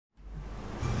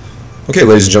Okay,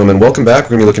 ladies and gentlemen, welcome back.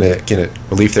 We're going to be looking at, again, at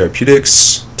Relief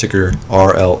Therapeutics, ticker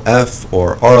RLF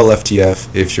or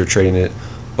Rlftf if you're trading it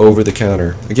over the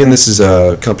counter. Again, this is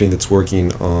a company that's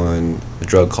working on a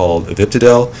drug called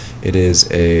Aviptadil. It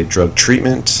is a drug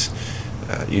treatment.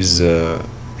 It uses a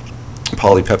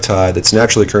polypeptide that's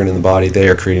naturally occurring in the body. They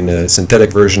are creating a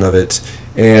synthetic version of it,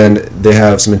 and they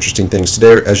have some interesting things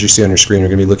today. As you see on your screen, we're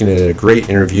going to be looking at a great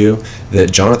interview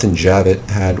that Jonathan Javitt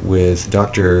had with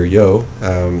Dr. Yo.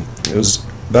 It was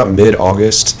about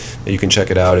mid-August. You can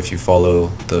check it out if you follow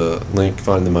the link,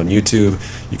 find them on YouTube.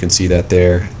 You can see that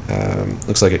there.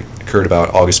 Looks like it occurred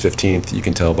about August 15th. You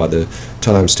can tell by the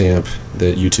timestamp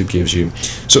that YouTube gives you.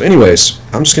 So anyways,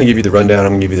 I'm just going to give you the rundown.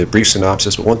 I'm going to give you the brief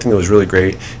synopsis, but one thing that was really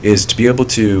great is to be able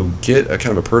to get a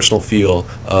kind of a personal feel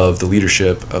of the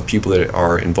leadership of people that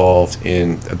are involved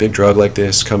in a big drug like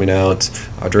this coming out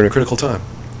during a critical time.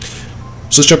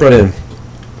 So let's jump right in.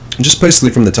 Just basically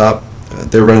from the top,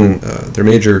 they're running their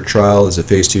major trial is a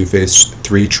phase 2, phase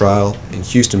 3 trial in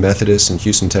Houston Methodist in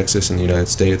Houston, Texas in the United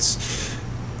States.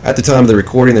 At the time of the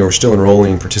recording, they were still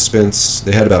enrolling participants.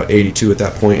 They had about 82 at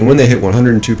that point, and when they hit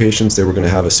 102 patients, they were going to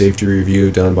have a safety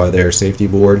review done by their safety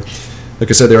board. Like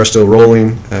I said, they are still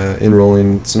enrolling.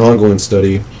 It's an ongoing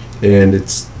study, and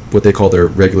it's what they call their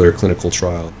regular clinical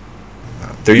trial.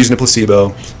 They're using a placebo.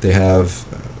 They have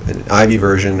an IV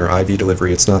version or IV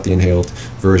delivery. It's not the inhaled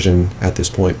version at this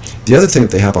point. The other thing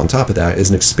that they have on top of that is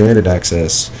an expanded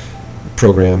access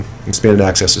program. Expanded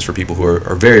access is for people who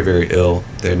are very, very ill.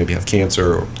 They maybe have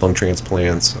cancer or lung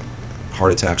transplants,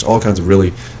 heart attacks, all kinds of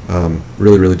really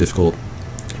difficult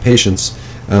patients.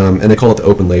 And they call it the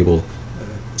open label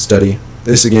study.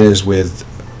 This again is with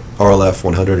RLF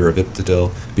 100 or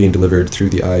Aviptadil being delivered through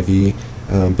the IV.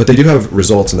 But they do have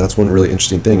results, and that's one really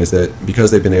interesting thing, is that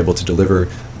because they've been able to deliver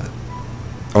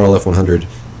RLF 100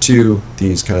 to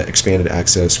these kind of expanded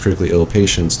access critically ill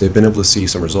patients, they've been able to see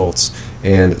some results.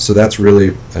 And so that's really,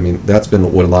 that's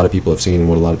been what a lot of people have seen and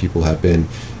what a lot of people have been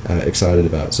excited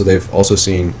about. So they've also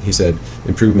seen, he said,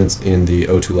 improvements in the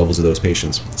O2 levels of those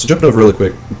patients. So jumping over really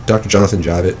quick, Dr. Jonathan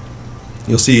Javitt,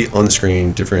 you'll see on the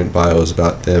screen different bios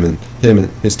about them and him and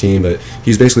his team, but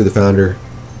he's basically the founder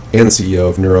and the CEO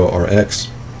of NeuroRx.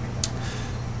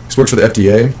 He's worked for the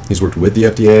FDA. He's worked with the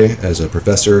FDA as a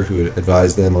professor who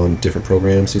advised them on different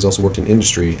programs. He's also worked in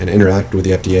industry and interacted with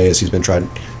the FDA as he's been trying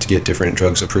to get different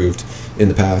drugs approved in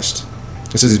the past.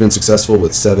 He says he's been successful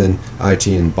with 7 IT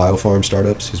and biopharm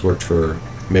startups. He's worked for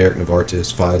Merck,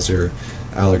 Novartis, Pfizer,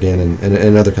 Allergan,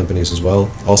 and other companies as well.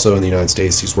 Also in the United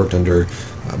States, he's worked under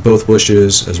both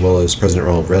Bushes as well as President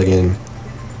Ronald Reagan,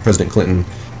 President Clinton,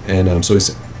 and so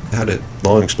he's had a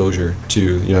long exposure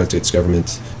to the United States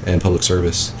government and public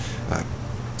service.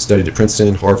 Studied at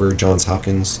Princeton, Harvard, Johns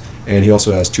Hopkins, and he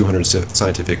also has 200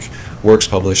 scientific works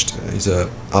published. He's an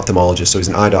ophthalmologist, so he's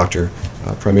an eye doctor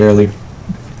primarily,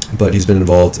 but he's been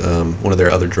involved. One of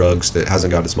their other drugs that hasn't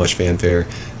got as much fanfare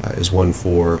is one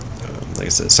for, like I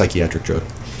said, a psychiatric drug.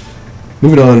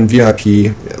 Moving on,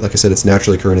 VIP, like I said, it's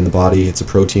naturally occurring in the body. It's a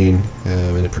protein,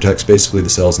 and it protects basically the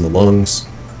cells in the lungs.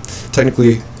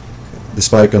 Technically, the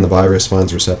spike on the virus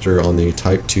finds a receptor on the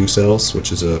type 2 cells,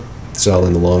 which is a cell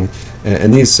in the lung.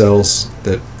 And these cells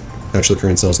that naturally occur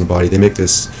in cells in the body, they make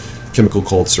this chemical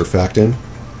called surfactant.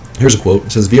 Here's a quote.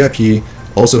 It says, VIP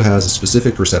also has a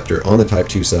specific receptor on the type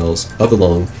 2 cells of the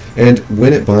lung, and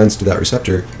when it binds to that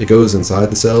receptor, it goes inside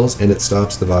the cells and it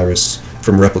stops the virus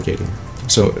from replicating.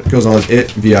 So it goes on,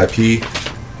 VIP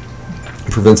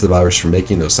prevents the virus from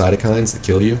making those cytokines that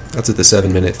kill you. That's at the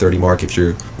 7-minute 30 mark if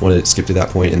you want to skip to that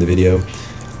point in the video.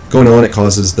 Going on, it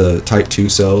causes the type 2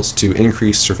 cells to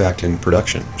increase surfactant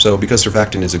production. So because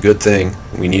surfactant is a good thing,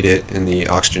 we need it in the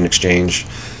oxygen exchange,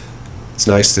 it's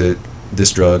nice that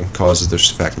this drug causes the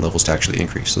surfactant levels to actually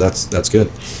increase. So that's good.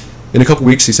 In a couple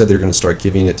weeks, he said they're going to start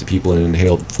giving it to people in an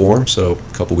inhaled form. So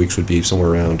a couple weeks would be somewhere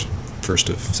around 1st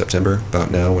of September, about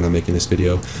now when I'm making this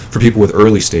video, for people with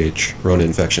early stage Rona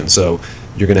infection. So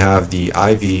you're going to have the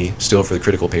IV still for the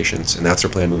critical patients, and that's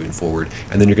their plan moving forward.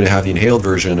 And then you're going to have the inhaled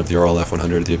version of the RLF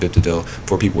 100, the Aviptadil,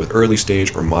 for people with early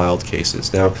stage or mild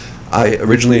cases. Now, I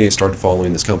originally started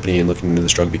following this company and looking into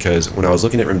this drug because when I was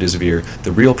looking at remdesivir,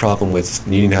 the real problem with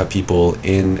needing to have people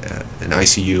in an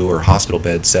ICU or hospital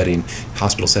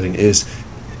setting is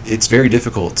it's very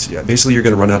difficult. Yeah, basically, you're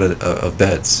going to run out of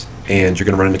beds. And you're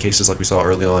going to run into cases like we saw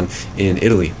early on in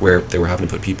Italy, where they were having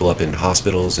to put people up in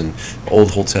hospitals and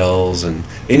old hotels and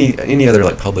any other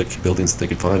like public buildings that they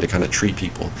could find to kind of treat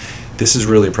people. This is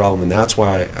really a problem, and that's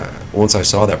why once I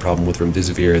saw that problem with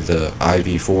remdesivir, the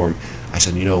IV form, I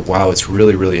said, wow, it's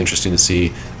really interesting to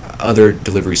see other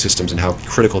delivery systems and how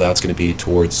critical that's going to be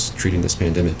towards treating this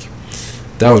pandemic.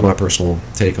 That was my personal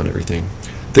take on everything.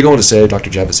 They go on to say, Dr.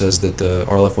 Javitt says, that the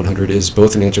RLF-100 is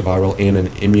both an antiviral and an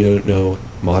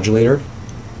immunomodulator.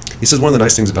 He says one of the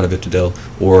nice things about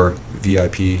Aviptadil, or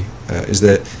VIP, is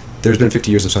that there's been 50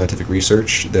 years of scientific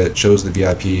research that shows that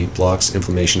VIP blocks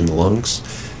inflammation in the lungs.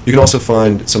 You can also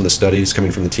find some of the studies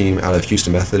coming from the team out of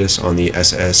Houston Methodist on the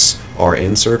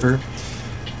SSRN server.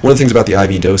 One of the things about the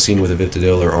IV dosing with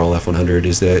Aviptadil or RLF-100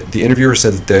 is that the interviewer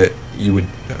said that you would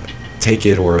take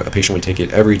it, or a patient would take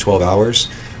it every 12 hours,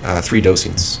 3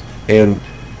 dosings. And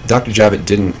Dr. Javitt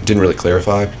didn't really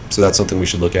clarify, so that's something we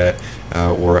should look at.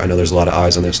 Or I know there's a lot of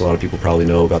eyes on this, a lot of people probably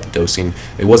know about the dosing.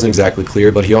 It wasn't exactly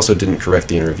clear, but he also didn't correct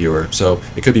the interviewer. So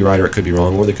it could be right or it could be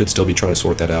wrong, or they could still be trying to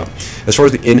sort that out. As far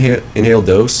as the inhaled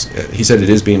dose, he said it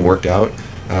is being worked out,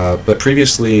 but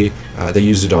previously they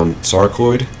used it on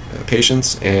sarcoid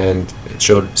patients, and it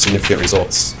showed significant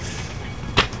results.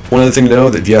 One other thing to know,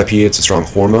 that VIP, it's a strong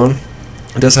hormone.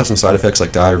 It does have some side effects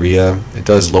like diarrhea. It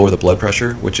does lower the blood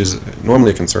pressure, which is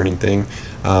normally a concerning thing,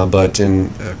 but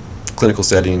in a clinical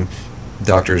setting,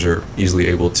 doctors are easily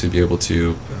able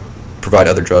to provide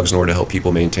other drugs in order to help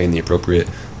people maintain the appropriate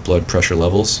blood pressure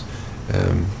levels.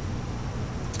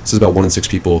 This is about 1 in 6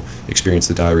 people experience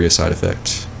the diarrhea side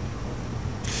effect.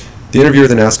 The interviewer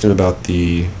then asked him about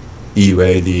the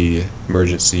EUA, the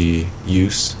emergency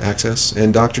use access,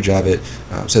 and Dr. Javitt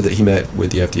said that he met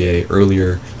with the FDA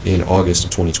earlier in August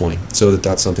of 2020, so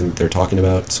that's something that they're talking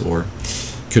about, or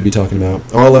could be talking about.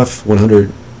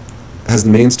 RLF-100 has the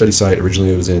main study site.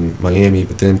 Originally it was in Miami,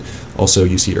 but then also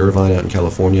UC Irvine out in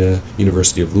California,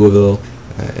 University of Louisville,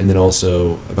 and then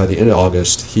also by the end of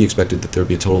August he expected that there would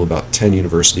be a total of about 10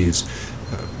 universities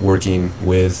working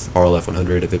with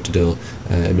RLF-100, Aviptadil,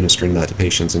 administering that to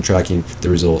patients and tracking the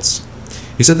results.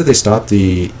 He said that they stopped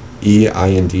the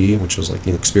EIND, which was like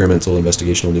the experimental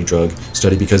investigational new drug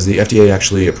study, because the FDA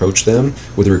actually approached them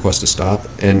with a request to stop,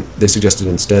 and they suggested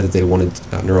instead that they wanted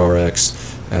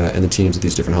NeuroRx and the teams at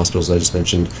these different hospitals I just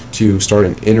mentioned to start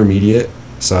an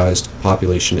intermediate-sized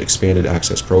population expanded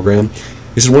access program.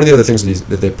 He said one of the other things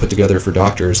that they put together for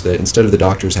doctors, that instead of the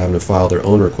doctors having to file their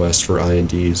own requests for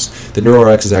INDs, that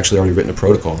NeuroRx has actually already written a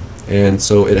protocol. And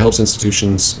so it helps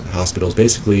institutions, hospitals,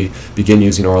 basically begin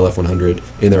using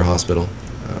RLF-100 in their hospital.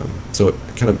 So it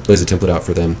kind of lays a template out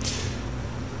for them.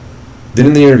 Then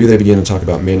in the interview they begin to talk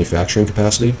about manufacturing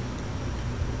capacity.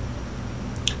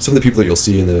 Some of the people that you'll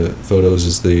see in the photos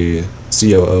is the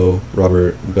COO,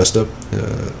 Robert Besta,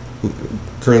 who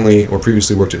currently or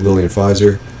previously worked at Lilly and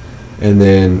Pfizer, and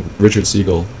then Richard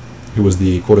Siegel, who was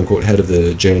the quote-unquote head of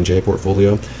the J&J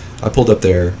portfolio. I pulled up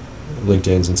their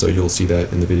LinkedIns, and so you'll see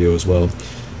that in the video as well.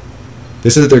 They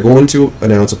said that they're going to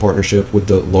announce a partnership with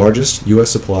the largest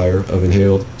U.S. supplier of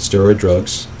inhaled sterile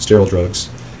drugs,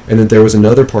 and that there was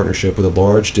another partnership with a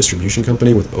large distribution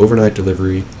company with overnight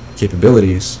delivery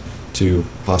capabilities to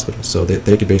hospitals, so that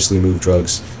they could basically move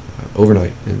drugs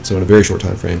overnight, and so in a very short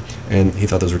time frame. And he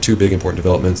thought those were 2 big important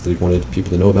developments that he wanted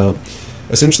people to know about.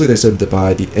 Essentially, they said that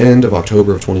by the end of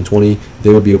October of 2020,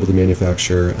 they would be able to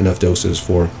manufacture enough doses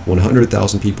for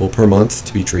 100,000 people per month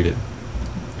to be treated.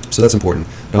 So that's important.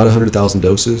 Not 100,000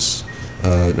 doses,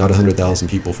 not 100,000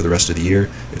 people for the rest of the year.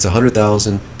 It's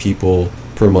 100,000 people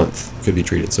per month could be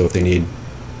treated. So if they need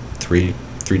three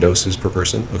doses per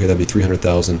person, okay, that'd be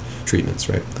 300,000 treatments,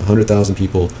 right? 100,000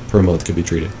 people per month could be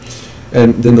treated.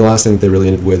 And then the last thing that they really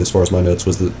ended with, as far as my notes,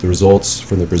 was the results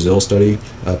from the Brazil study.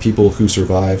 People who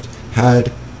survived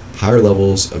had higher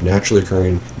levels of naturally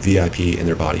occurring VIP in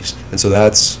their bodies. And so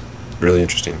that's really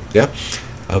interesting. Yeah,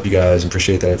 I hope you guys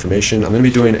appreciate that information. I'm going to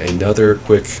be doing another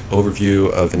quick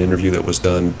overview of an interview that was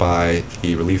done by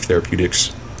the Relief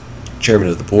Therapeutics chairman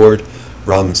of the board,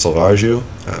 Ram Salvaraju.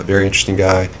 Very interesting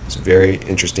guy. It's a very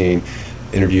interesting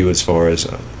interview as far as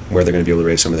where they're going to be able to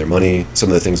raise some of their money, some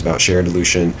of the things about share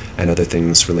dilution, and other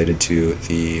things related to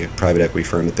the private equity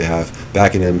firm that they have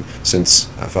backing them since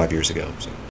 5 years ago. So.